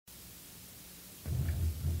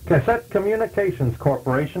Cassette Communications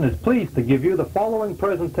Corporation is pleased to give you the following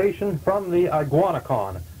presentation from the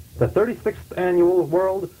IguanaCon, the 36th Annual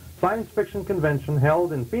World Science Fiction Convention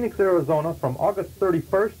held in Phoenix, Arizona from August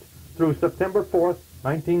 31st through September 4th,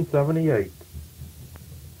 1978.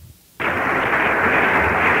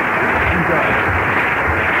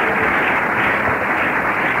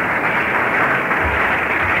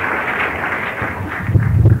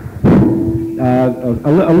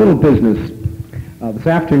 A little business. This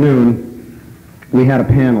afternoon, we had a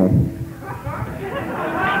panel.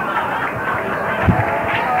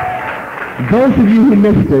 Those of you who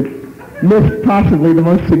missed it, missed possibly the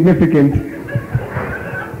most significant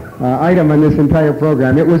item on this entire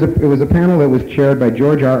program. It was a panel that was chaired by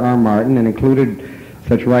George R. Martin and included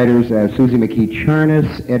such writers as Susie McKee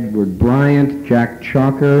Charnas, Edward Bryant, Jack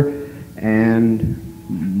Chalker, and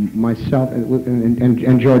myself,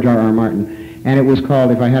 and George R. Martin. And it was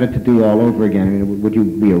called, if I had it to do all over again, I mean, would you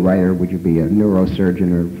be a writer, would you be a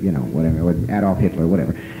neurosurgeon, or, you know, whatever, or Adolf Hitler,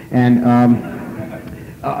 whatever. And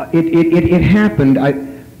it happened,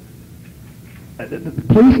 the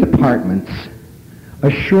police departments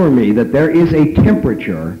assure me that there is a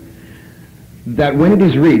temperature that when it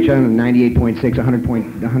is reached, I don't know, 98.6,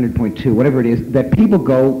 100.2, whatever it is, that people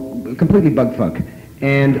go completely bug fuck.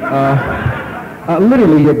 And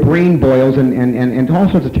literally your brain boils and all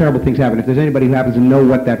sorts of terrible things happen. If there's anybody who happens to know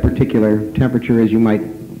what that particular temperature is, you might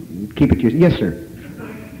keep it to yourself. Yes, sir.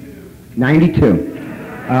 92.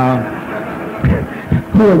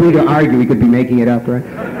 Who are we to argue? We could be making it up, right?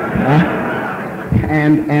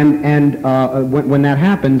 When that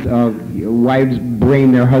happens, wives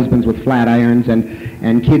brain their husbands with flat irons,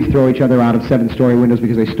 and kids throw each other out of 7-story windows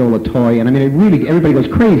because they stole a toy. And I mean, it really, everybody goes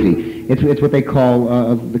crazy. It's what they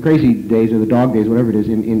call the crazy days or the dog days, whatever it is.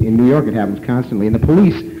 In New York, it happens constantly. And the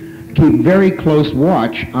police keep very close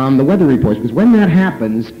watch on the weather reports, because when that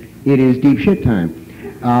happens, it is deep shit time.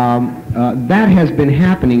 That has been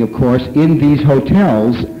happening, of course, in these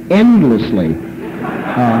hotels endlessly.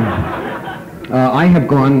 I have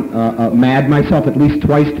gone mad myself at least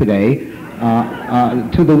twice today.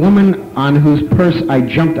 To the woman on whose purse I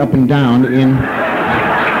jumped up and down in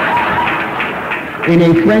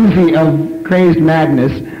a frenzy of crazed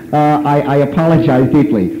madness, I apologize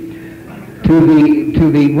deeply. To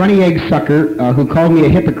the runny egg sucker who called me a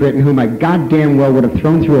hypocrite and whom I goddamn well would have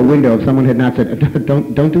thrown through a window if someone had not said,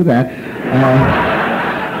 don't do that.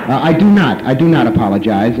 I do not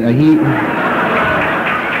apologize.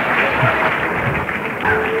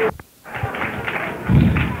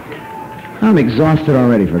 I'm exhausted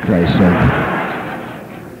already, for Christ's sake.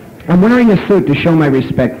 I'm wearing a suit to show my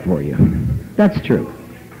respect for you. That's true.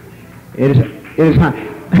 It is hot.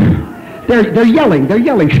 They're yelling.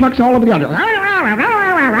 Schmucks all over the audience.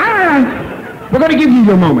 We're going to give you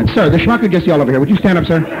your moment. Sir, the schmuck who just yelled over here. Would you stand up,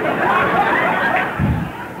 sir?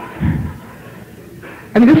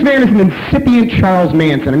 I mean, this man is an incipient Charles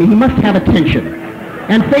Manson. I mean, he must have attention.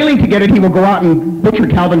 And failing to get it, he will go out and butcher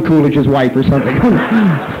Calvin Coolidge's wife or something.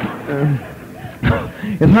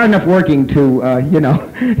 It's hard enough working to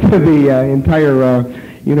the entire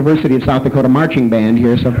University of South Dakota marching band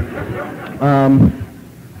here. So,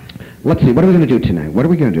 let's see. What are we going to do tonight? What are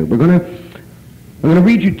we going to do? I'm going to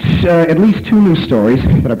read you at least 2 news stories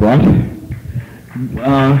that I brought.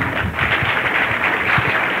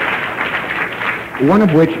 One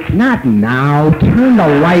of which, not now. Turn the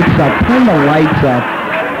lights up. Turn the lights up.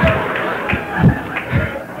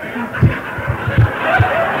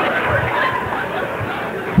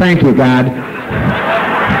 Thank you, God.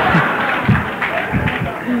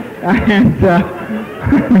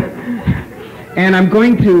 And I'm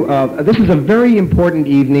going to, this is a very important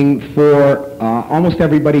evening for almost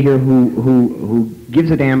everybody here who gives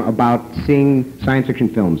a damn about seeing science fiction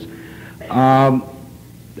films.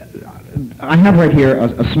 I have right here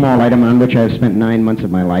a small item on which I have spent 9 months of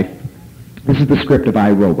my life. This is the script of I,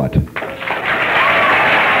 Robot.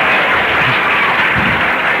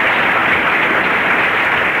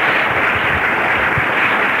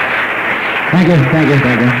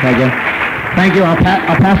 Thank you. I'll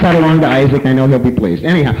pass that along to Isaac. I know he'll be pleased.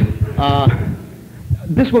 Anyhow,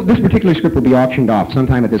 this particular script will be auctioned off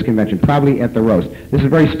sometime at this convention, probably at the roast. This is a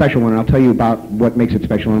very special one, and I'll tell you about what makes it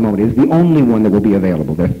special in a moment. It's the only one that will be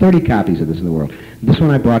available. There are 30 copies of this in the world. This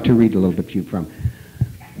one I brought to read a little bit to you from.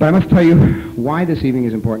 But I must tell you why this evening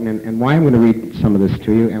is important, and why I'm going to read some of this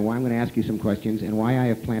to you, and why I'm going to ask you some questions, and why I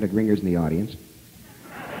have planted ringers in the audience.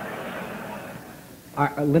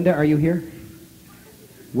 Linda, are you here?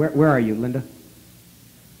 Where are you, Linda?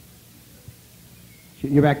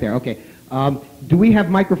 You're back there, okay. Do we have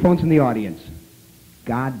microphones in the audience?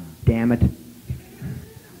 God damn it.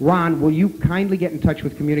 Ron, will you kindly get in touch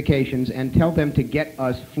with communications and tell them to get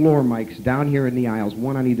us floor mics down here in the aisles,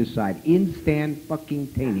 one on either side,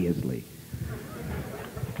 instant-fucking-taneously.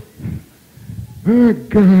 Oh,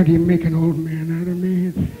 God, you make an old man out of me.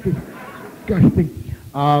 It's disgusting.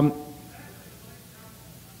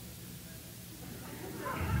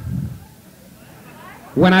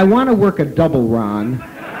 When I want to work a double, Ron,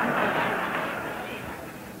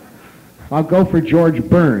 I'll go for George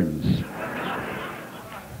Burns.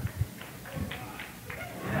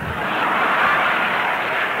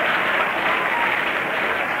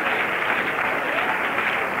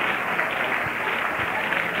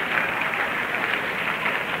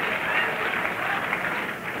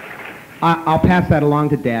 I'll pass that along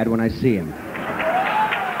to Dad when I see him.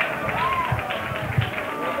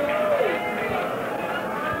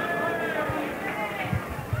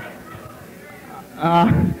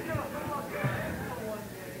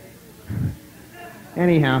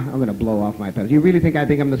 Anyhow, I'm going to blow off my pedals. You really think I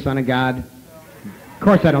think I'm the son of God? Of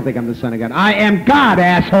course I don't think I'm the son of God. I am God,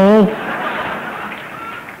 asshole!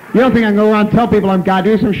 You don't think I can go around and tell people I'm God?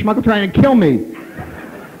 There's some schmuck trying to kill me.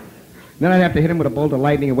 Then I'd have to hit him with a bolt of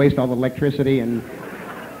lightning and waste all the electricity, and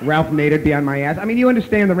Ralph Nader'd be on my ass. I mean, you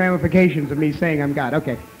understand the ramifications of me saying I'm God.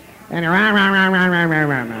 Okay. And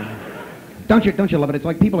don't you love it? It's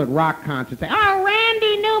like people at rock concerts say, "Oh,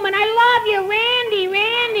 Randy Newman, I love you, Randy."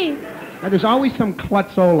 Now, there's always some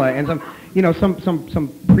klutzola and some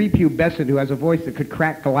prepubescent who has a voice that could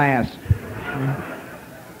crack glass.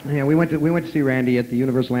 Yeah, we went to see Randy at the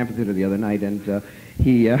Universal Amphitheater the other night, and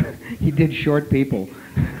he did Short People.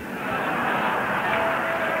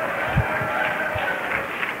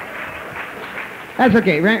 That's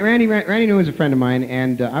okay. Randy Newman's a friend of mine,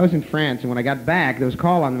 and I was in France, and when I got back, there was a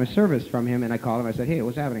call on the service from him, and I called him. I said, "Hey,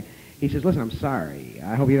 what's happening?" He says, "Listen, I'm sorry.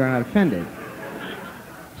 I hope you're not offended."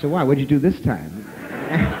 So why? What'd you do this time?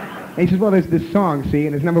 And he says, "Well, there's this song, see,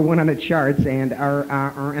 and it's #1 on the charts, and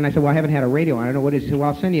and I said, "Well, I haven't had a radio. I don't know what it is." He said, "Well,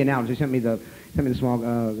 I'll send you an album." So he sent me the small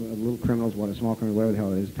Little Criminals, small criminal, whatever the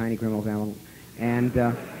hell it is, Tiny Criminals album, and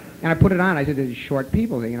I put it on. I said, "There's Short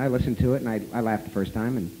People thing," and I listened to it, and I laughed the first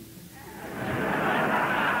time, and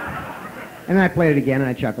then I played it again, and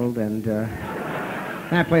I chuckled, and then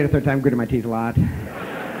I played it a third time, gritted my teeth a lot,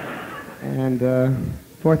 and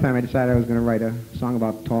fourth time I decided I was going to write a song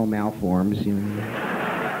about tall malforms. You know.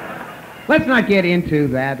 Let's not get into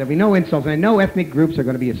that. There'll be no insults. And no ethnic groups are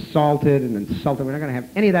going to be assaulted and insulted. We're not going to have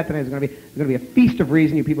any of that tonight. There's going to be a feast of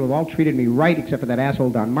reason. You people have all treated me right, except for that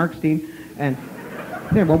asshole Don Markstein. And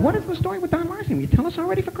yeah, well, what is the story with Don Markstein? Will you tell us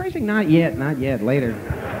already, for Christ's sake? Not yet. Later.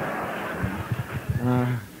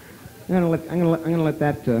 I'm gonna let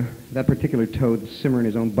that particular toad simmer in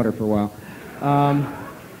his own butter for a while.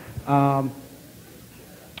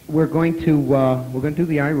 We're going to do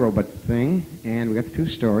the iRobot thing, and we got the two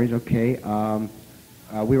stories. Okay.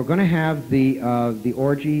 We were going to have the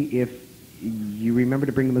orgy if you remember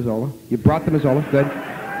to bring the Mazzola. You brought the Mazzola. Good.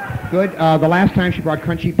 Good. The last time she brought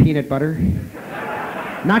crunchy peanut butter.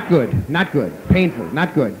 Not good. Not good. Painful.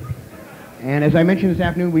 Not good. And as I mentioned this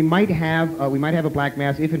afternoon, we might have a black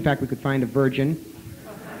mass if, in fact, we could find a virgin,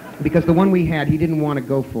 because the one we had, he didn't want to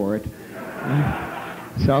go for it.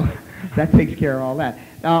 So that takes care of all that.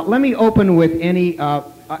 Let me open with any.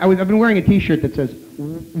 I've been wearing a T-shirt that says,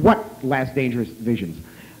 "What last dangerous visions?"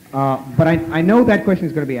 But I know that question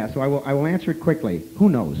is going to be asked, so I will answer it quickly. Who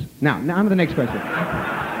knows? Now on to the next question.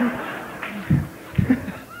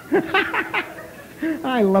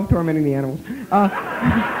 I love tormenting the animals.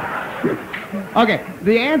 Okay,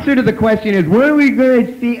 the answer to the question is, what are we going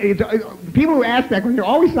to see? People who ask that question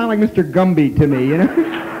always sound like Mr. Gumby to me, you know?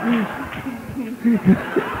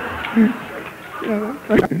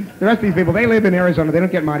 The rest of these people, they live in Arizona. They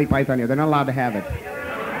don't get Monty Python here. They're not allowed to have it.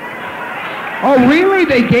 Oh, really?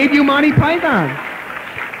 They gave you Monty Python?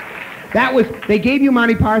 They gave you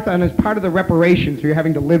Monty Python as part of the reparations for you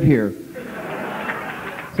having to live here.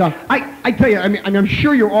 So, I tell you, I'm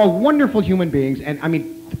sure you're all wonderful human beings, and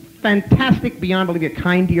fantastic beyond belief. You're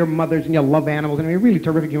kind to your mothers and you love animals, and you're really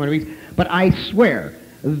terrific human beings. But I swear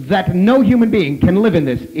that no human being can live in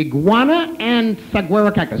this iguana and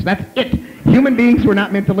saguaro cactus. That's it. Human beings were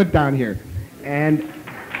not meant to live down here. And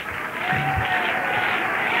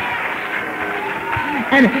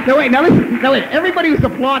no wait, everybody who's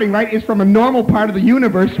applauding, right, is from a normal part of the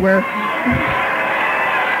universe where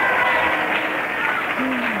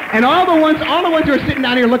and all the ones who are sitting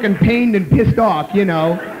down here looking pained and pissed off, you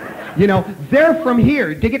know, they're from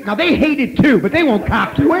here. Dig it? Now, they hate it too, but they won't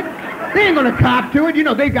cop to it. They ain't gonna cop to it. You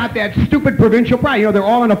know, they've got that stupid provincial pride. You know, they're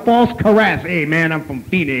all in a false caress. Hey, man, I'm from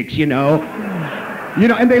Phoenix, you know.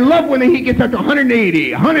 And they love when the heat gets up to 180,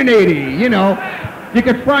 you know. You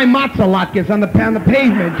could fry matzo latkes on the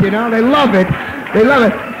pavement, you know? They love it. They love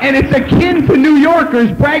it. And it's akin to New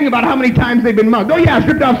Yorkers bragging about how many times they've been mugged. Oh, yeah, I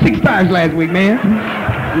stripped off 6 times last week, man.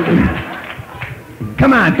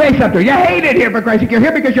 Come on, face up there. You hate it here, for Christ's sake. You're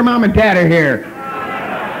here because your mom and dad are here.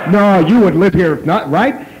 No, you would live here if not,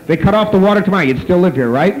 right? They cut off the water tomorrow, you'd still live here,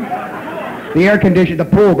 right? The air conditioning, the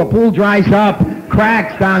pool dries up,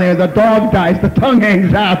 cracks down there, the dog dies, the tongue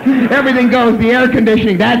hangs out, everything goes, the air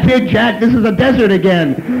conditioning. That's it, Jack, this is a desert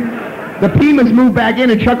again. The Pimas move back in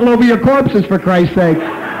and chuckle over your corpses, for Christ's sake.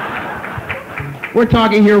 We're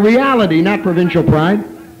talking here reality, not provincial pride.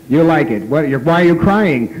 You like it. Why are you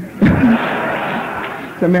crying?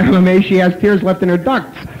 So Marilyn May, she has tears left in her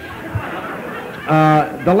ducts.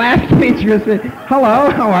 The last feature is, hello,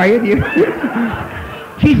 how are you?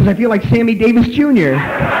 Jesus, I feel like Sammy Davis Jr.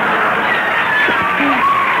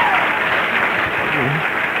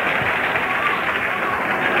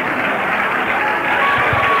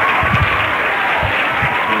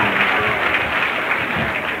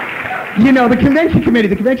 You know, the convention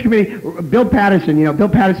committee, Bill Patterson, Bill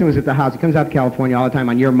Patterson was at the house. He comes out to California all the time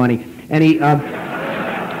on your money, and he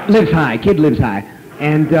lives high, kid lives high.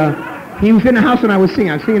 And he was in the house when I was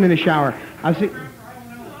singing in the shower.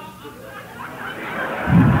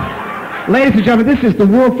 Ladies and gentlemen, this is the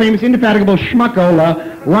world-famous, indefatigable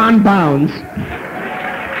schmuckola, Ron Bounds.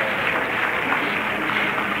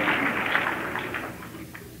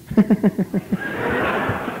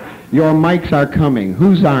 Your mics are coming.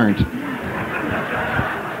 Whose aren't?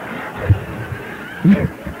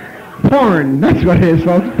 Porn. That's what it is,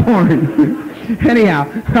 folks. Porn. Anyhow.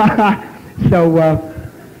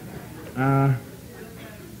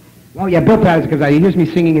 Oh yeah, Bill Patterson comes out. He hears me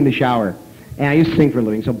singing in the shower. And I used to sing for a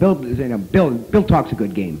living. So Bill talks a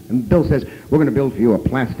good game. And Bill says, we're going to build for you a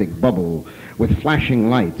plastic bubble with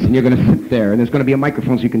flashing lights. And you're going to sit there. And there's going to be a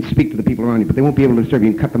microphone so you can speak to the people around you. But they won't be able to disturb you.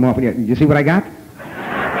 You can cut them off. And you see what I got?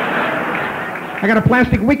 I got a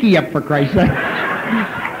plastic wiki up, for Christ's sake.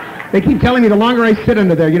 They keep telling me the longer I sit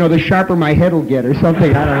under there, the sharper my head will get or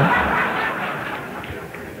something. I don't know.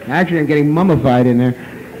 Actually, I'm getting mummified in there.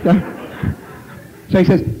 So he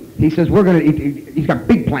says, he's got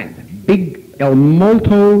big plans. Big El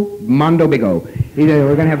Molto Mondo Bigo. He said,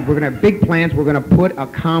 we're gonna have big plans. We're gonna put a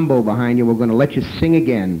combo behind you. We're gonna let you sing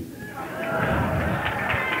again.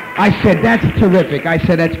 I said, that's terrific. I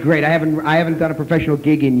said, that's great. I haven't done a professional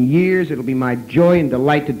gig in years. It'll be my joy and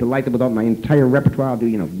delight to delight them with all my entire repertoire. I'll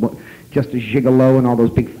do, Just a Gigolo and all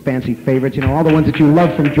those big fancy favorites, all the ones that you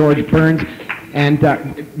love from George Burns. And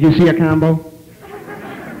you see a combo?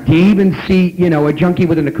 Do you even see, a junkie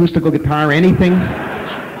with an acoustical guitar, anything?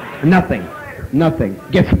 Nothing.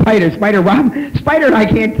 Get Spider Rob. Spider and I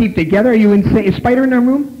can't keep together. Are you insane? Is Spider in our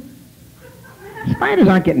room? Spiders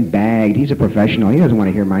aren't getting bagged. He's a professional. He doesn't want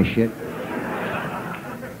to hear my shit.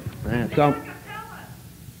 So,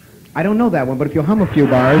 I don't know that one, but if you'll hum a few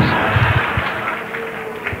bars.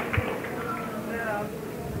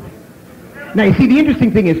 Now, you see, the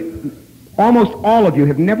interesting thing is, almost all of you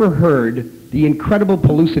have never heard the incredible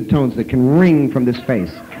pellucid tones that can ring from this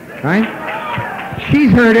face, right?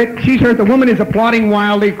 She's heard it. She's heard the woman is applauding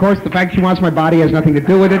wildly. Of course, the fact she wants my body has nothing to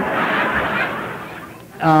do with it.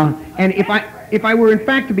 And if I were in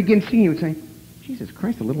fact to begin singing, you would say, Jesus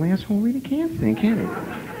Christ, the little asshole really can't sing, can it?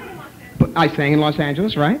 But I sang in Los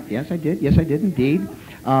Angeles, right? Yes, I did. Yes, I did indeed.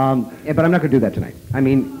 But I'm not going to do that tonight. I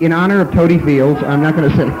mean, in honor of Toady Fields, I'm not going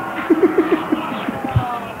to sing.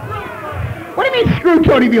 What do you mean, screw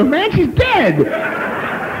Toady Fields, man? She's dead.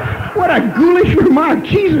 What a ghoulish remark.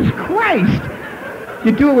 Jesus Christ.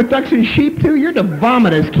 You do it with ducks and sheep, too? You're the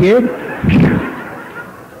vomitous, kid.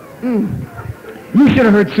 You should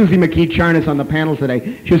have heard Susie McKee Charnas on the panel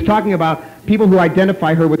today. She was talking about people who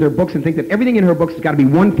identify her with their books and think that everything in her books has got to be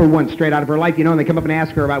one for one straight out of her life, and they come up and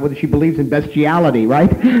ask her about whether she believes in bestiality, right?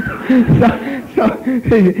 so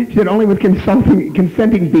she said, only with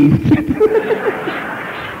consenting beasts.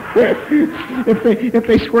 if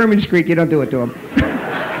they squirm and squeak, you don't do it to them.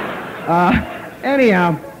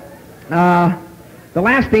 Anyhow, the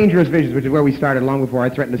last Dangerous Visions, which is where we started long before I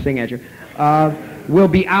threatened to sing at you, will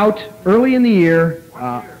be out early in the year.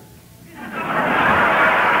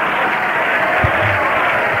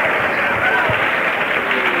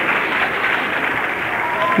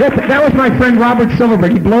 That was my friend Robert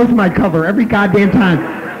Silverberg. He blows my cover every goddamn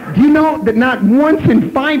time. Do you know that not once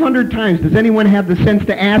in 500 times does anyone have the sense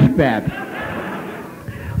to ask that?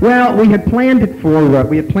 Well, we had planned it for.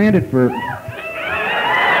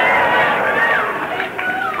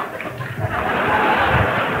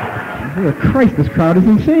 Oh, Christ, this crowd is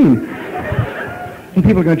insane. And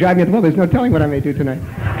people are going to drive me at the wall. There's no telling what I may do tonight.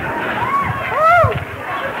 Woo!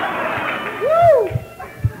 Woo!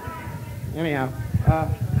 Anyhow,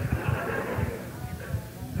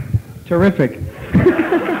 terrific.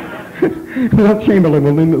 Will Chamberlain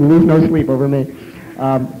will lose no sleep over me.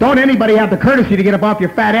 Don't anybody have the courtesy to get up off your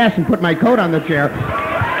fat ass and put my coat on the chair.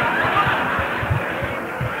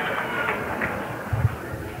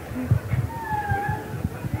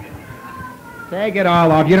 Take it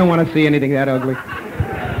all off. You don't want to see anything that ugly.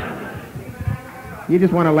 You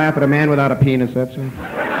just want to laugh at a man without a penis, that's all.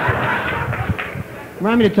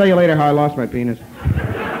 Remind me to tell you later how I lost my penis.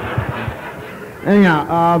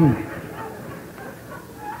 Anyhow,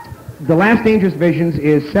 The Last Dangerous Visions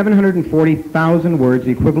is 740,000 words, the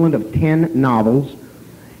equivalent of 10 novels.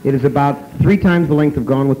 It is about 3 times the length of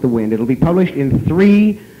Gone with the Wind. It'll be published in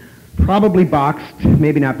 3 probably boxed,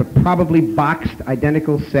 maybe not, but probably boxed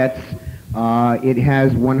identical sets. It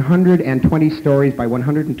has 120 stories by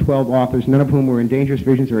 112 authors, none of whom were in Dangerous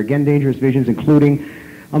Visions or again Dangerous Visions, including,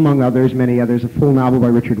 among others, many others, a full novel by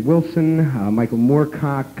Richard Wilson, Michael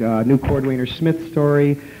Moorcock, new Cordwainer Smith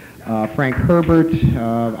story, Frank Herbert.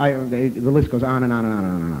 The list goes on and on and on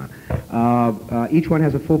and on and on. Each one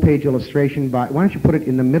has a full-page illustration by... Why don't you put it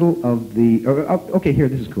in the middle of the... okay, here,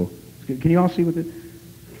 this is cool. Can you all see what this...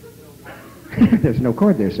 There's no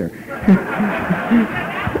cord there, sir.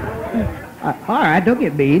 All right, don't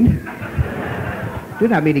get mean. Do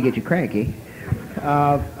not mean to get you cranky.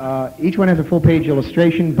 Each one has a full-page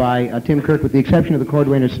illustration by Tim Kirk, with the exception of the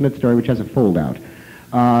Cordwainer Smith story, which has a fold-out.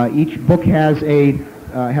 Each book has a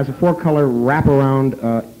 4-color wraparound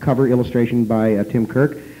cover illustration by Tim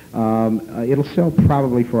Kirk. It'll sell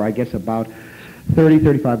probably for, I guess, about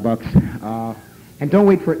 $30-35. And don't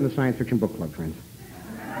wait for it in the Science Fiction Book Club, friends.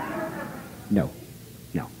 No.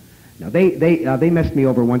 They messed me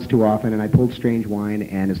over once too often, and I pulled strange wine,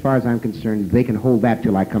 and as far as I'm concerned, they can hold that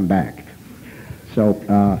till I come back. So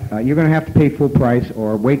you're going to have to pay full price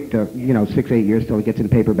or wait 6-8 years till it gets in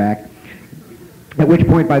paperback, at which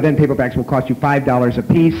point by then paperbacks will cost you $5 a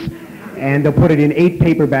piece, and they'll put it in 8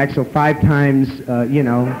 paperbacks, so 5 times 6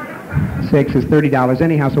 is $30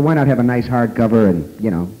 anyhow, so why not have a nice hardcover and,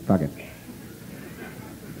 fuck it.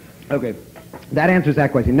 Okay, that answers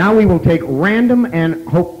that question. Now we will take random and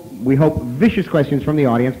we hope vicious questions from the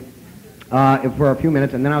audience for a few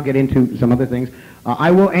minutes, and then I'll get into some other things.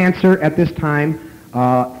 I will answer at this time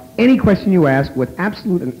any question you ask with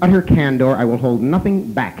absolute and utter candor. I will hold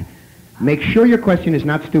nothing back. Make sure your question is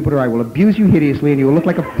not stupid, or I will abuse you hideously, and you will look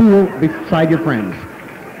like a fool beside your friends.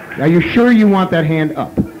 Are you sure you want that hand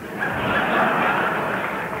up?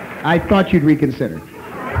 I thought you'd reconsider.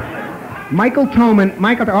 Michael Toman.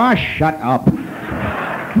 Oh, shut up.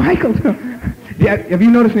 Michael Toman. Yeah, have you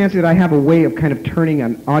noticed, Nancy, that I have a way of kind of turning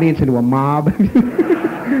an audience into a mob?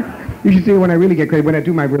 You should see when I really get crazy. When I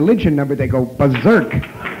do my religion number, they go berserk.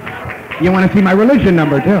 You want to see my religion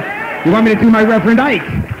number, too? You want me to do my Reverend Ike?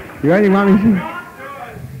 You really want me to see?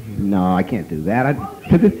 No, I can't do that.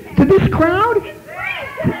 To this crowd?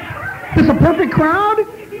 This a perfect crowd?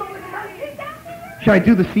 Should I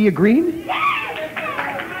do the Sea of Green?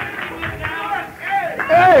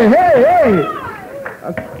 Hey!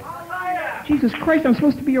 Jesus Christ, I'm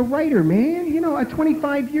supposed to be a writer, man.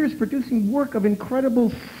 25 years producing work of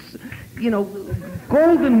incredible,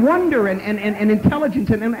 golden wonder and intelligence,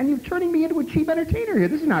 and you're turning me into a cheap entertainer here.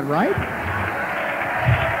 This is not right.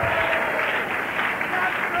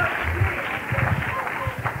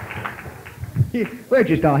 We're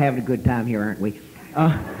just all having a good time here, aren't we?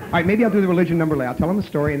 All right, maybe I'll do the religion number later. I'll tell them the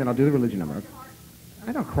story, and then I'll do the religion number.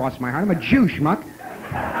 I don't cross my heart. I'm a Jew, schmuck.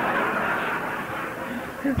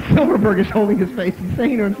 Silverberg is holding his face and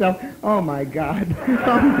saying to himself, oh, my God.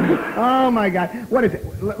 Oh, my God. What is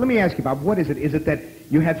it? Let me ask you, Bob, what is it? Is it that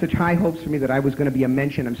you had such high hopes for me that I was going to be a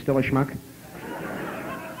mensch and I'm still a schmuck?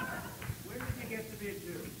 When did you get to be a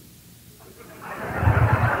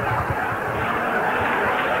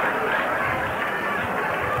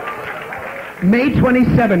Jew? May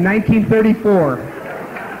 27, 1934.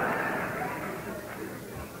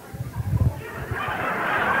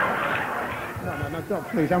 Don't,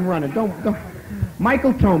 please, I'm running. Don't.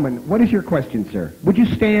 Michael Toman, what is your question, sir? Would you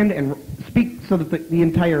stand and speak so that the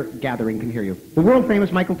entire gathering can hear you? The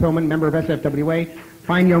world-famous Michael Toman, member of SFWA,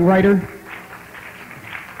 fine young writer.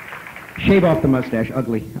 Shave off the mustache.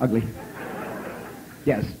 Ugly.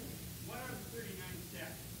 Yes. What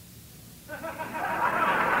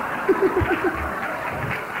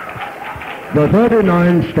are the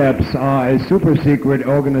 39 steps? The 39 Steps are a super-secret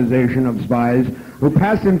organization of spies who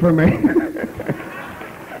pass information...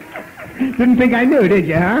 Didn't think I knew, did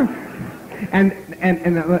you, huh? And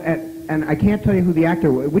I can't tell you who the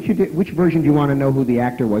actor was. Which version do you want to know who the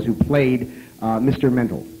actor was who played Mr.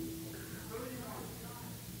 Mental?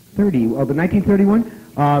 30. Oh, the 1931?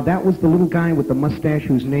 That was the little guy with the mustache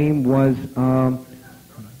whose name was no.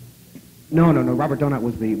 Robert Donat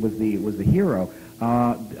was the hero.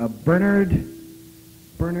 Bernard.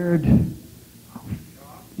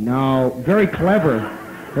 No, very clever.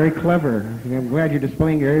 Very clever. I'm glad you're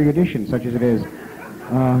displaying your erudition, such as it is.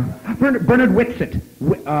 Bernard Whitsett.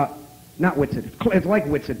 Not Whitsett. It's like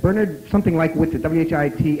Whitsett. Bernard, something like Whitsett.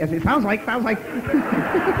 W-H-I-T-S. It sounds like.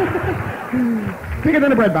 Bigger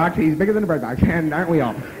than a bread box. He's bigger than a bread box. And aren't we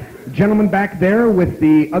all? Gentleman back there with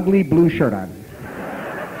the ugly blue shirt on.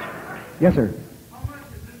 Yes, sir. How much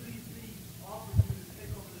does NBC offer you to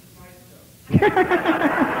take over the Tonight Show?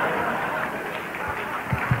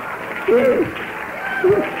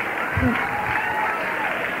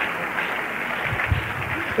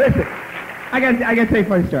 Listen, I got to tell you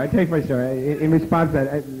my story. I tell you my story. In response to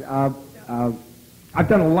that, I've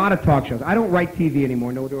done a lot of talk shows. I don't write TV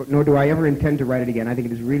anymore, nor do I ever intend to write it again. I think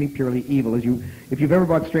it is really purely evil. If you've ever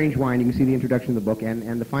bought Strange Wine, you can see the introduction of the book,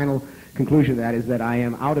 and the final conclusion of that is that I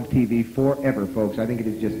am out of TV forever, folks. I think it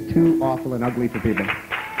is just too awful and ugly for people.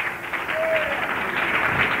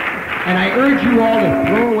 And I urge you all to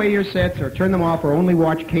throw away your sets or turn them off or only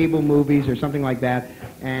watch cable movies or something like that.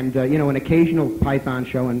 And, an occasional Python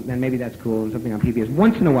show, and maybe that's cool, and something on PBS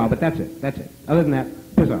once in a while, but that's it. Other than that,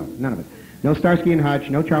 piss off. None of it. No Starsky and Hutch,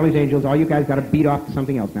 no Charlie's Angels. All you guys got to beat off to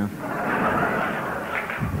something else now.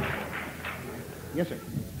 Yes, sir.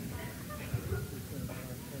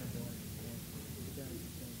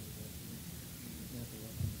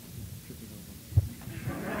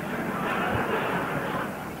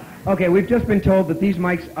 Okay, we've just been told that these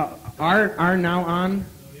mics are now on.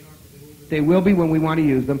 They will be when we want to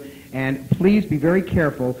use them. And please be very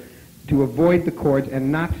careful to avoid the cords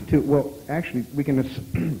and not to, well, actually, we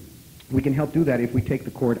can help do that if we take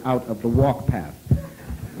the cord out of the walk path.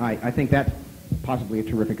 I think that's possibly a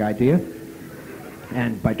terrific idea.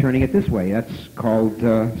 And by turning it this way, that's called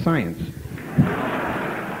science.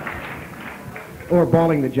 Or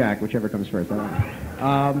balling the jack, whichever comes first. I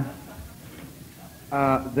don't know.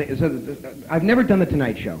 I've never done the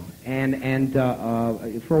Tonight Show, and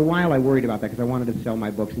for a while I worried about that because I wanted to sell my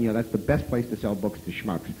books, and that's the best place to sell books to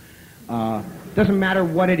schmucks. Doesn't matter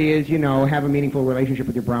what it is, have a meaningful relationship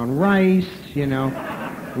with your brown rice,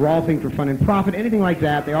 rolfing for fun and profit, anything like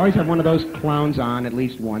that. They always have one of those clowns on at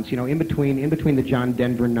least once, in between the John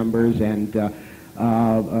Denver numbers and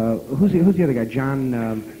who's the other guy?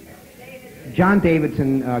 John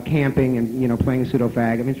Davidson camping and playing a pseudo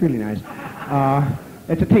fag. I mean, it's really nice.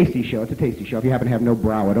 It's a tasty show. If you happen to have no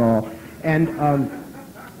brow at all. And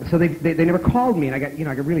so they never called me, and I got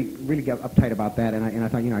really got uptight about that, and I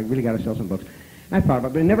thought I really got to sell some books. And I thought about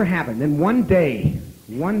it, but it never happened. Then one day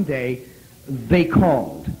they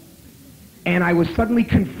called, and I was suddenly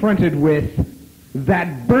confronted with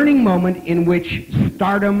that burning moment in which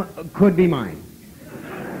stardom could be mine.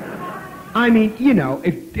 I mean,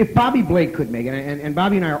 if Bobby Blake could make it, and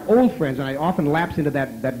Bobby and I are old friends, and I often lapse into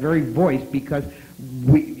that very voice because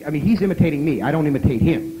he's imitating me. I don't imitate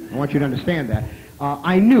him. I want you to understand that.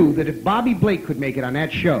 I knew that if Bobby Blake could make it on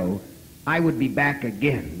that show, I would be back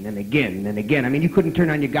again and again and again. I mean, you couldn't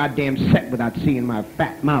turn on your goddamn set without seeing my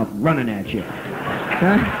fat mouth running at you.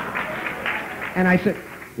 Huh? And I said,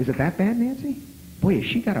 is it that bad, Nancy? Boy, has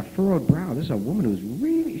she got a furrowed brow. This is a woman who's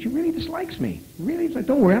she really dislikes me. Really? It's like,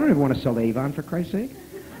 don't worry, I don't ever want to sell Avon, for Christ's sake.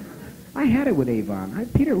 I had it with Avon.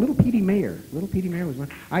 Little Petey Mayer. Little Petey Mayer was one.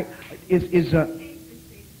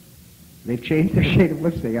 They've changed their shade of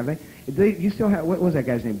lipstick, have they? You still have, what was that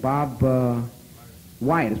guy's name? Bob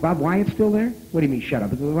Wyatt. Is Bob Wyatt still there? What do you mean, shut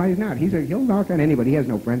up? Why he's not? He'll knock on anybody. He has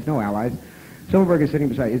no friends, no allies. Silverberg is sitting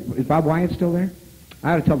beside. Is Bob Wyatt still there?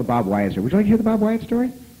 I ought to tell the Bob Wyatt story. Would you like to hear the Bob Wyatt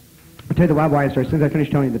story? I'll tell you the Bob Wyatt story as soon as I finish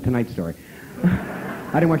telling you the Tonight story.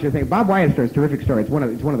 I didn't want you to think. Bob Wyatt's story is a terrific story. It's one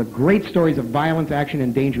of the great stories of violence, action,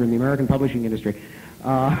 and danger in the American publishing industry.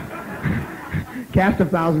 Cast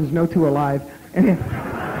of thousands, no two alive.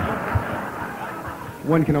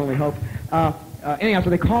 One can only hope. Anyhow, so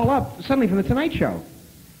they call up suddenly from the Tonight Show,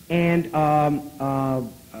 and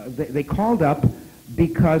they called up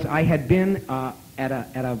because I had been at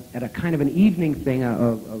a kind of an evening thing,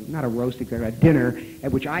 not a roast, a dinner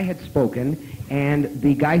at which I had spoken, and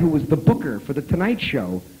the guy who was the booker for the Tonight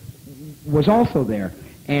Show was also there,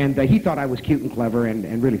 and he thought I was cute and clever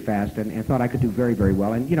and really fast, and thought I could do very, very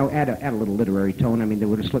well, and add a little literary tone. I mean, they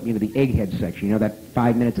would have slipped me into the egghead section, that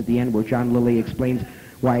 5 minutes at the end where John Lilly explains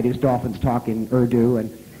why it is dolphins talk in Urdu,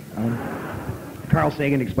 and Carl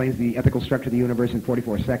Sagan explains the ethical structure of the universe in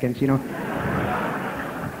 44 seconds,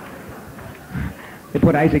 They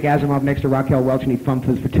put Isaac Asimov next to Raquel Welch and he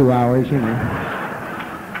fumbles for 2 hours,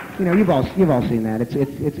 You know, you've all seen that.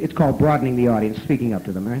 It's called broadening the audience, speaking up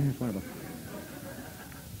to them, right? That's one of them.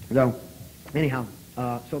 So, anyhow,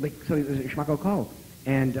 so Schmucko called,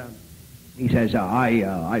 and he says,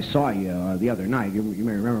 I saw you the other night. You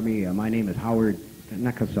may remember me. My name is Howard,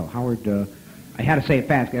 not Cosell, Howard, I had to say it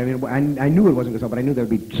fast. I mean, I knew it wasn't Cosell, but I knew there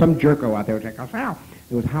would be some jerko out there who would say, Cosell.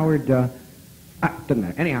 It was Howard, doesn't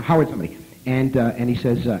matter. Anyhow, Howard somebody. And he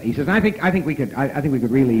says, I think we could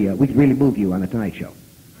really move you on the Tonight Show.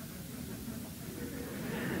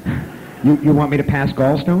 You want me to pass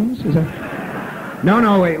gallstones? Is that?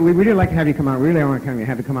 No, wait, we really like to have you come on. Really, I want to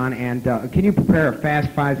have you come on. And can you prepare a fast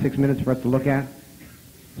 5-6 minutes for us to look at?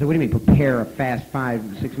 So what do you mean, prepare a fast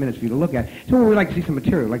 5-6 minutes for you to look at? So we'd like to see some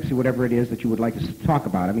material. We'd like to see whatever it is that you would like to talk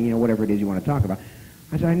about. I mean, you know, whatever it is you want to talk about.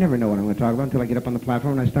 I said, I never know what I'm going to talk about until I get up on the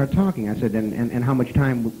platform and I start talking. I said, and how much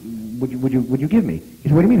time would you give me? He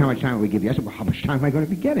said, what do you mean how much time would we give you? I said, well, how much time am I going to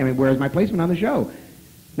be getting? I mean, where's my placement on the show?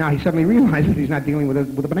 Now he suddenly realizes he's not dealing with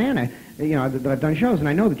a banana, you know, that I've done shows, and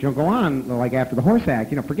I know that you don't go on like after the horse act,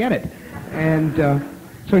 you know, forget it. And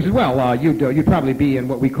so he says, well, you'd probably be in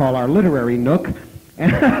what we call our literary nook.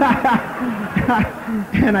 And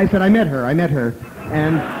I said, I met her,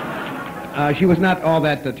 and she was not all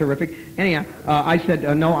that terrific. Anyhow, I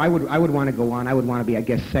said, no, I would want to go on. I would want to be, I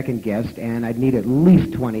guess, second guest, and I'd need at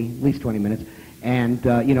least 20 minutes. And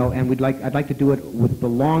you know, and I'd like to do it with the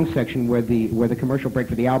long section where the commercial break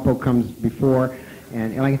for the Alpo comes before,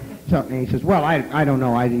 and he says, well, I don't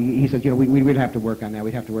know. He says, you know, we'd have to work on that.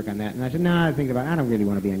 We'd have to work on that. And I said, no, I think about it. I don't really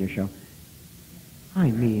want to be on your show. I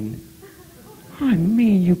mean,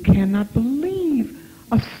 you cannot believe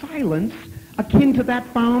a silence akin to that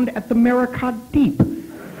found at the Maricot Deep.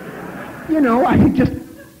 You know, just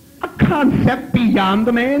a concept beyond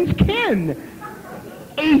the man's ken.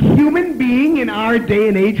 A human being in our day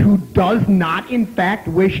and age who does not, in fact,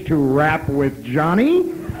 wish to rap with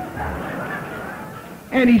Johnny.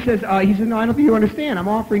 And he says, no, I don't think you understand. I'm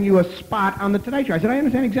offering you a spot on the Tonight Show. I said, I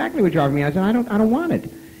understand exactly what you're offering me. I said, I don't want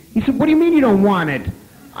it. He said, what do you mean you don't want it?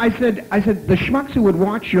 I said, the schmucks who would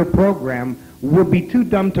watch your program would be too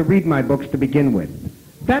dumb to read my books to begin with.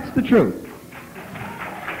 That's the truth.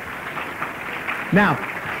 Now,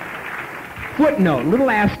 footnote,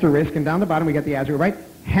 little asterisk, and down the bottom we got the asterisk, right?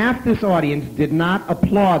 Half this audience did not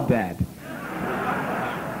applaud that.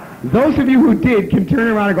 Those of you who did can turn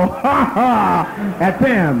around and go, ha ha, at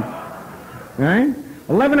them. Right?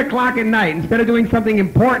 11 o'clock at night, instead of doing something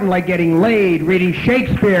important like getting laid, reading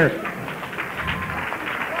Shakespeare,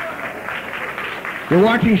 you're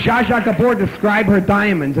watching Zsa Zsa Gabor describe her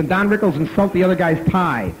diamonds and Don Rickles insult the other guy's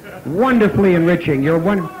tie. Wonderfully enriching. You're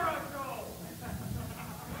wonderful.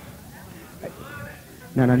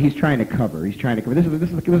 No, he's trying to cover. This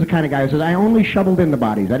is the kind of guy who says, I only shoveled in the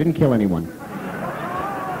bodies. I didn't kill anyone.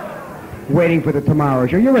 Waiting for the Tomorrow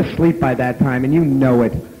Show. You're asleep by that time, and you know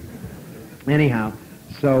it. Anyhow,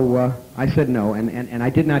 so I said no, and I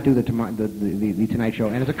did not do the Tonight Show.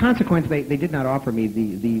 And as a consequence, they did not offer me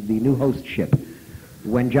the new hostship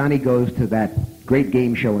when Johnny goes to that great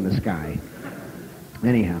game show in the sky.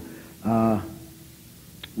 Anyhow,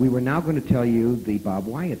 we were now going to tell you the Bob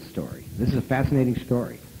Wyatt story. This is a fascinating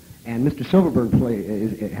story. And Mr. Silverberg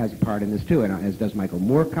has a part in this, too, and as does Michael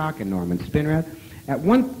Moorcock and Norman Spinrad. At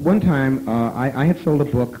one time, I had sold a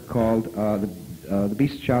book called The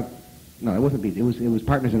Beast Shot... No, it wasn't Beast. It was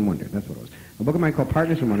Partners in Wonder. That's what it was. A book of mine called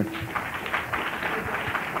Partners in Wonder.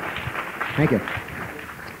 Thank you.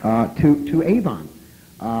 To Avon,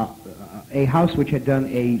 a house which had done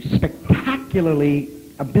a spectacularly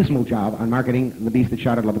abysmal job on marketing The Beast That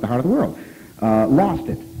Shot at Love at the Heart of the World.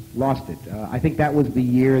 Lost it. I think that was the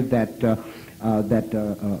year that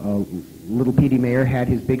little Petey Mayer had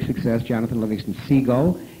his big success, Jonathan Livingston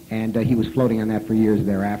Seagull, and he was floating on that for years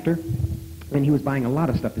thereafter. And he was buying a lot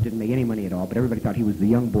of stuff that didn't make any money at all, but everybody thought he was the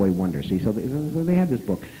young boy wonder. See, so they had this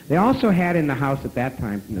book. They also had in the house at that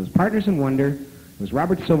time, it was Partners in Wonder, it was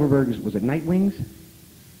Robert Silverberg's, was it Nightwings?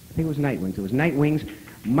 I think it was Nightwings. It was Nightwings.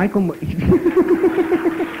 Michael...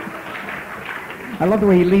 I love the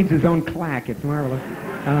way he leads his own clack. It's marvelous.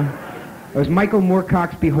 It was Michael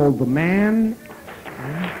Moorcock's Behold the Man,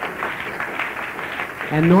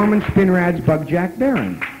 and Norman Spinrad's Bug Jack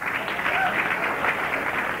Barron.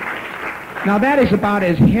 Now that is about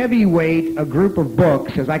as heavyweight a group of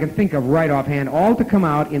books as I can think of right offhand, all to come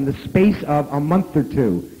out in the space of a month or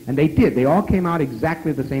two. And they did. They all came out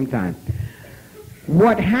exactly at the same time.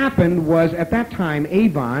 What happened was, at that time,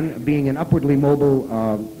 Avon, being an upwardly mobile,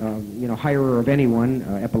 hirer of anyone,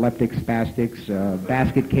 epileptics, spastics,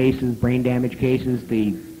 basket cases, brain damage cases,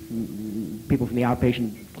 the people from the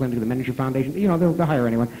outpatient clinic of the Miniature Foundation, they'll hire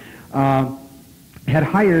anyone, had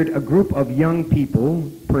hired a group of young people,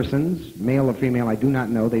 persons, male or female, I do not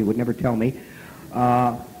know, they would never tell me,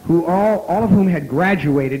 who all of whom had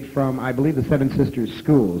graduated from, I believe, the Seven Sisters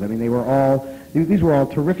schools. I mean, these were all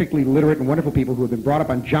terrifically literate and wonderful people who had been brought up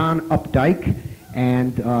on John Updike,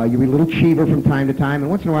 and you read a little Cheever from time to time, and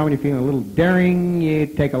once in a while when you're feeling a little daring, you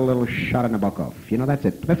take a little shot of Nabokov. You know, that's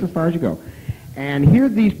it. That's as far as you go. And here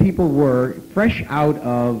these people were, fresh out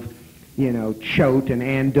of, you know, Choate and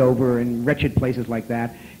Andover and wretched places like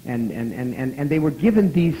that, and they were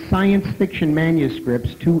given these science fiction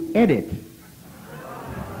manuscripts to edit.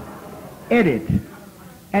 Edit.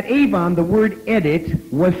 At Avon, the word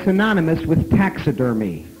edit was synonymous with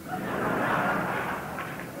taxidermy.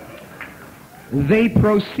 They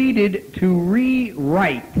proceeded to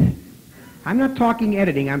rewrite. I'm not talking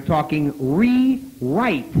editing, I'm talking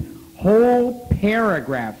rewrite whole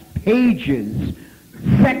paragraphs, pages,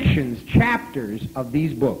 sections, chapters of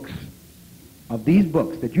these books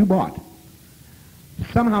that you bought.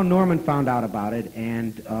 Somehow Norman found out about it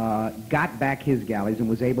and got back his galleys and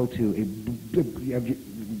was able to...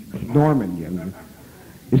 Norman.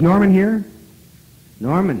 Is Norman here?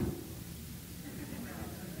 Norman.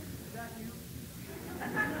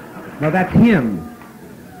 No, that's him.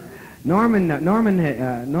 Norman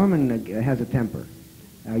has a temper.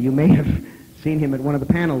 You may have seen him at one of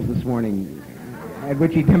the panels this morning at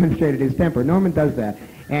which he demonstrated his temper. Norman does that.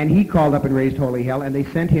 And he called up and raised holy hell, and they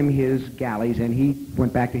sent him his galleys, and he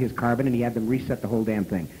went back to his carbon, and he had them reset the whole damn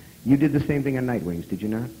thing. You did the same thing on Nightwings, did you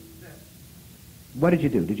not? Yes. What did you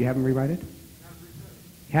do? Did you have him rewrite it?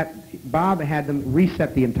 Bob had them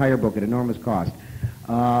reset the entire book at enormous cost.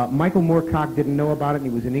 Michael Moorcock didn't know about it, and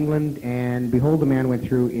he was in England, and behold, the man went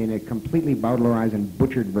through in a completely bowdlerized and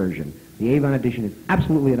butchered version. The Avon edition is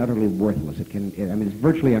absolutely and utterly worthless. It's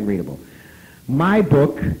virtually unreadable. My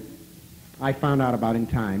book, I found out about in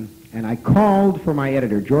time, and I called for my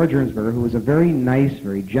editor, George Ernsberger, who was a very nice,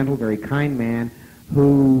 very gentle, very kind man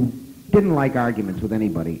who didn't like arguments with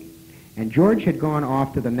anybody. And George had gone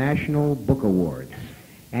off to the National Book Awards,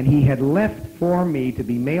 and he had left for me to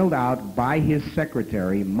be mailed out by his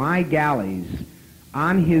secretary, my galleys,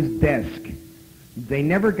 on his desk. They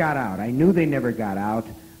never got out. I knew they never got out.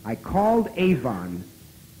 I called Avon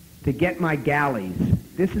to get my galleys.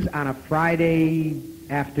 This is on a Friday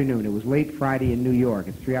afternoon. It was late Friday in New York.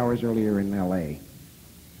 It's 3 hours earlier in L.A.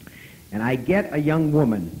 And I get a young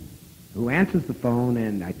woman who answers the phone,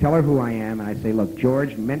 and I tell her who I am, and I say, look,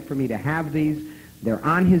 George meant for me to have these. They're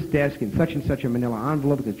on his desk in such and such a manila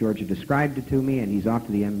envelope because George had described it to me, and he's off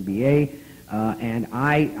to the MBA, and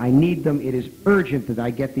I need them. It is urgent that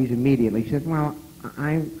I get these immediately. He said, well,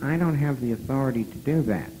 I don't have the authority to do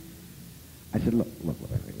that. I said, look,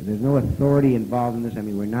 there's no authority involved in this. I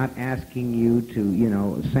mean, we're not asking you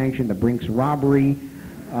to, sanction the Brinks robbery.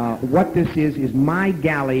 What this is my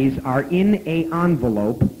galleys are in a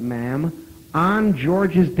envelope, ma'am, on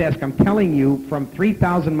George's desk. I'm telling you from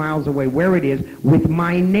 3,000 miles away where it is with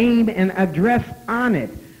my name and address on it.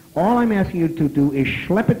 All I'm asking you to do is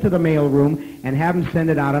schlep it to the mailroom and have him send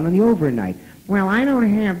it out on the overnight. Well, I don't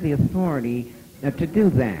have the authority to do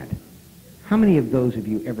that. How many of those have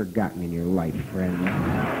you ever gotten in your life, friend?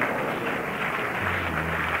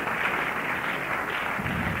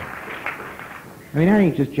 I mean, that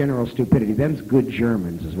ain't just general stupidity. Them's good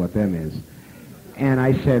Germans is what them is. And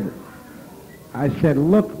I said,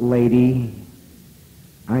 look, lady,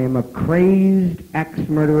 I am a crazed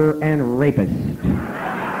ex-murderer and rapist.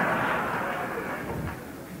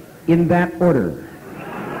 In that order.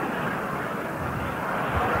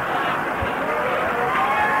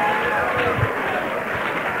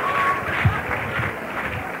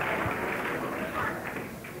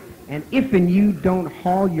 And if and you don't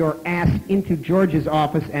haul your ass into George's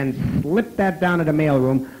office and slip that down at a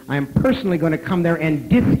mailroom, I'm personally going to come there and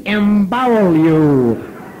disembowel you.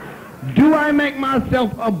 Do I make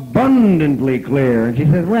myself abundantly clear? And she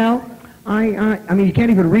says, well, I mean, you can't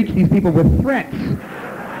even reach these people with threats.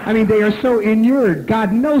 I mean, they are so inured.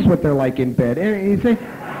 God knows what they're like in bed. And you say,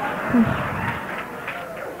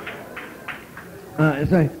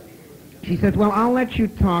 so she says, well, I'll let you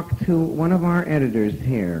talk to one of our editors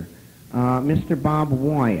here. Mr. Bob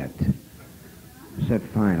Wyatt. I said,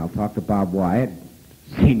 fine, I'll talk to Bob Wyatt,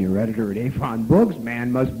 senior editor at Avon Books.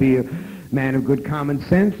 Man must be a man of good common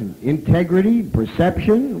sense and integrity,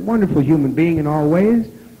 perception, wonderful human being in all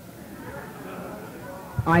ways.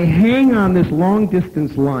 I hang on this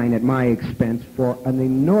long-distance line at my expense for an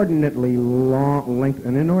inordinate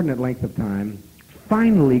length of time.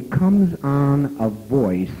 Finally comes on a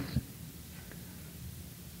voice,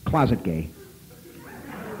 closet gay.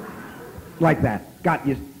 Like that. Got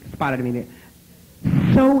you, spotted me there.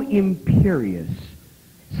 So imperious,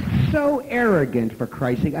 so arrogant, for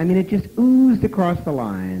Christ's sake. I mean, it just oozed across the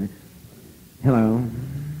line. Hello.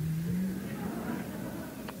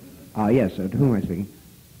 Yes, to whom am I speaking?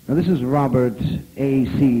 Now, this is Robert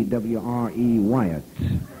A.C.W.R.E. Wyatt.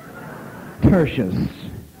 Tertius.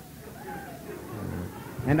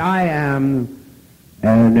 And I am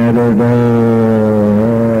an editor.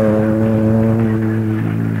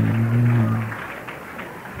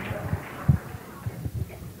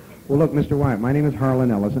 Well, look, Mr. Wyatt, my name is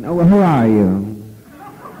Harlan Ellison. Oh, well, who are you?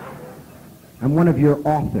 I'm one of your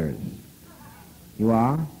authors. You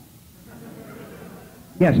are?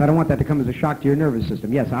 Yes, I don't want that to come as a shock to your nervous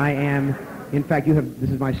system. Yes, I am. In fact,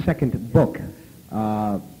 this is my second book.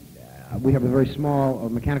 We have a very small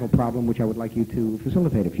mechanical problem which I would like you to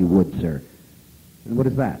facilitate, if you would, sir. And what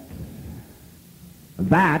is that?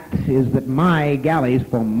 That is that my galleys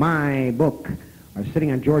for my book are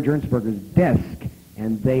sitting on George Ernstberger's desk,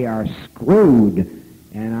 and they are screwed.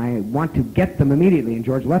 And I want to get them immediately. And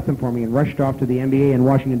George left them for me and rushed off to the NBA in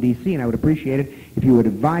Washington, D.C., and I would appreciate it if you would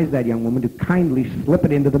advise that young woman to kindly slip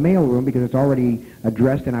it into the mailroom because it's already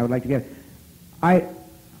addressed, and I would like to get it. I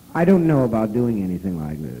don't know about doing anything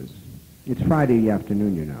like this. It's Friday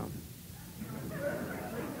afternoon, you know.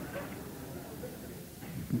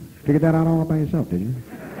 Figured that out all by yourself, did you?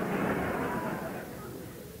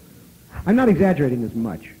 I'm not exaggerating this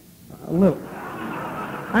much. A little.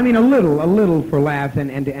 I mean, a little for laughs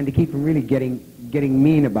and to keep from really getting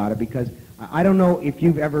mean about it, because I don't know if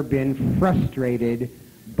you've ever been frustrated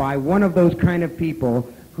by one of those kind of people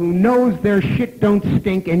who knows their shit don't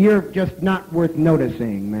stink and you're just not worth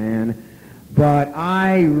noticing, man. But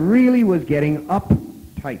I really was getting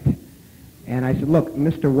uptight. And I said, look,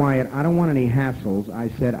 Mr. Wyatt, I don't want any hassles. I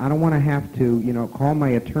said, I don't want to have to, call my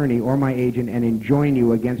attorney or my agent and enjoin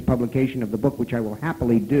you against publication of the book, which I will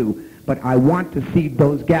happily do, but I want to see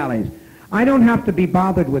those galleys. I don't have to be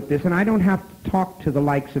bothered with this, and I don't have to talk to the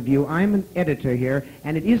likes of you. I'm an editor here,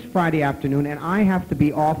 and it is Friday afternoon, and I have to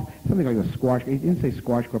be off something like the squash. He didn't say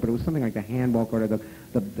squash club, but it was something like the handball court or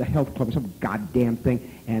the health club or some goddamn thing,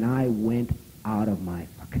 and I went out of my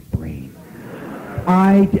fucking brain.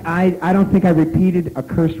 I don't think I repeated a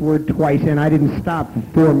curse word twice, and I didn't stop for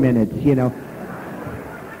 4 minutes,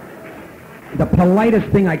 The politest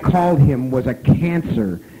thing I called him was a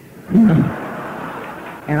cancer.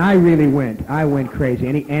 And I really went. I went crazy.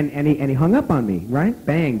 And he hung up on me, right?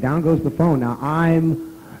 Bang, down goes the phone. Now I'm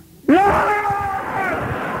Lou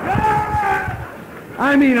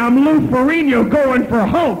Ferrigno going for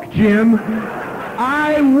Hulk, Jim.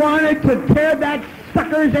 I wanted to tear that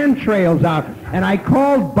sucker's entrails out. And I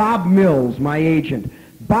called Bob Mills, my agent.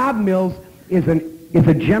 Bob Mills is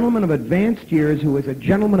a gentleman of advanced years who is a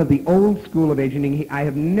gentleman of the old school of agenting. I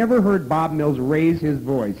have never heard Bob Mills raise his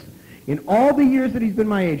voice in all the years that he's been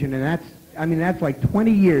my agent, and that's like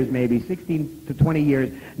 20 years maybe, 16 to 20 years.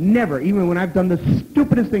 Never, even when I've done the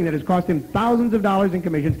stupidest thing that has cost him thousands of dollars in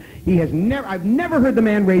commissions, I've never heard the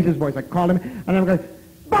man raise his voice. I called him, and I'm going,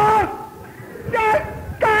 Bob!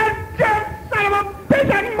 Goddamn son of a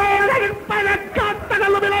bitch, man! I didn't find that goddamn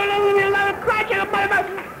little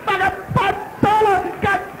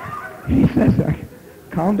God. He says,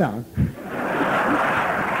 calm down.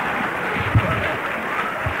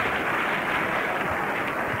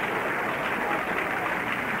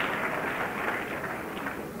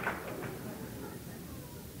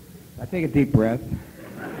 I take a deep breath,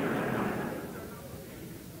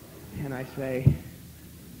 and I say,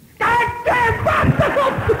 goddamn Bob!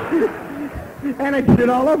 And I did it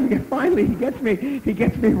all over again. Finally, he gets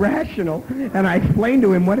me rational, and I explained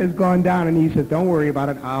to him what has gone down, and he says, don't worry about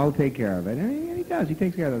it, I'll take care of it. And he does, he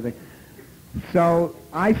takes care of those things. So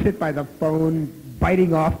I sit by the phone,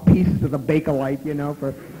 biting off pieces of the Bakelite,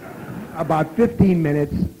 for about 15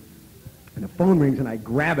 minutes, and the phone rings, and I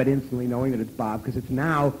grab it instantly, knowing that it's Bob, because it's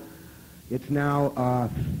now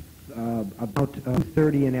about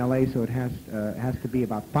 2:30 in L.A., so it has to be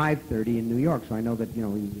about 5:30 in New York. So I know that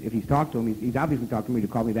if he's talked to him, he's obviously talked to me to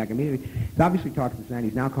call me back immediately. He's obviously talked to Sam.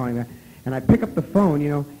 He's now calling back, and I pick up the phone,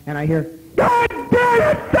 and I hear, God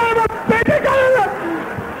damn it, son of a bitch!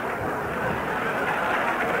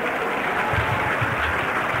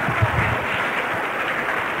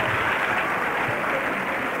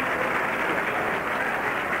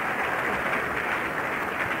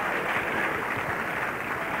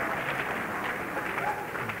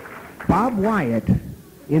 Bob Wyatt,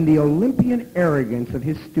 in the Olympian arrogance of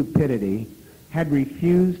his stupidity, had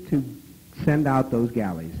refused to send out those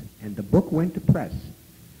galleys, and the book went to press.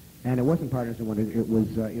 And it wasn't Partisan Wonder. It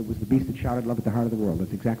was The Beast That Shouted Love at the Heart of the World.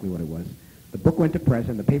 That's exactly what it was. The book went to press,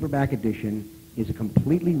 and the paperback edition is a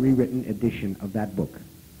completely rewritten edition of that book.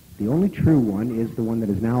 The only true one is the one that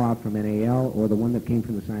is now out from NAL or the one that came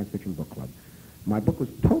from the Science Fiction Book Club. My book was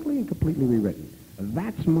totally and completely rewritten.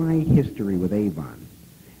 That's my history with Avon.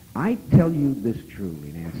 I tell you this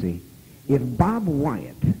truly, Nancy. If Bob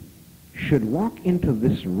Wyatt should walk into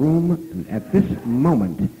this room at this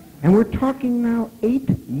moment, and we're talking now 8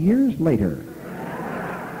 years later,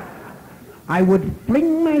 I would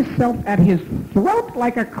fling myself at his throat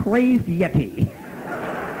like a crazed yeti.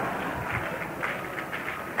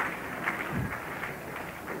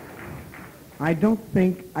 I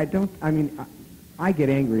get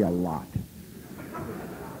angry a lot.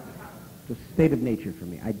 It's a state of nature for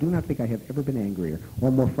me. I do not think I have ever been angrier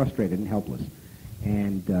or more frustrated and helpless.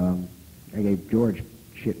 And I gave George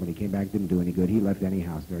shit when he came back. Didn't do any good. He left any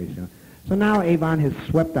house very soon. So now Avon has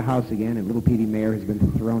swept the house again, and little Petey Mayer has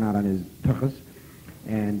been thrown out on his tuchus.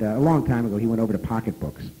 And a long time ago, he went over to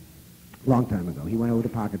pocketbooks. Long time ago, he went over to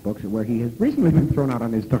pocketbooks, where he has recently been thrown out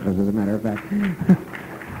on his tuchus, as a matter of fact.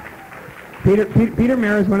 Peter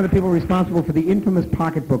Mayer is one of the people responsible for the infamous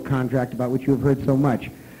pocketbook contract about which you have heard so much.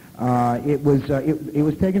 It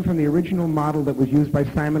was taken from the original model that was used by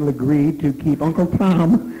Simon Legree to keep Uncle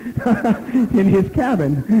Tom in his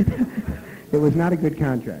cabin. It was not a good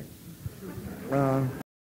contract.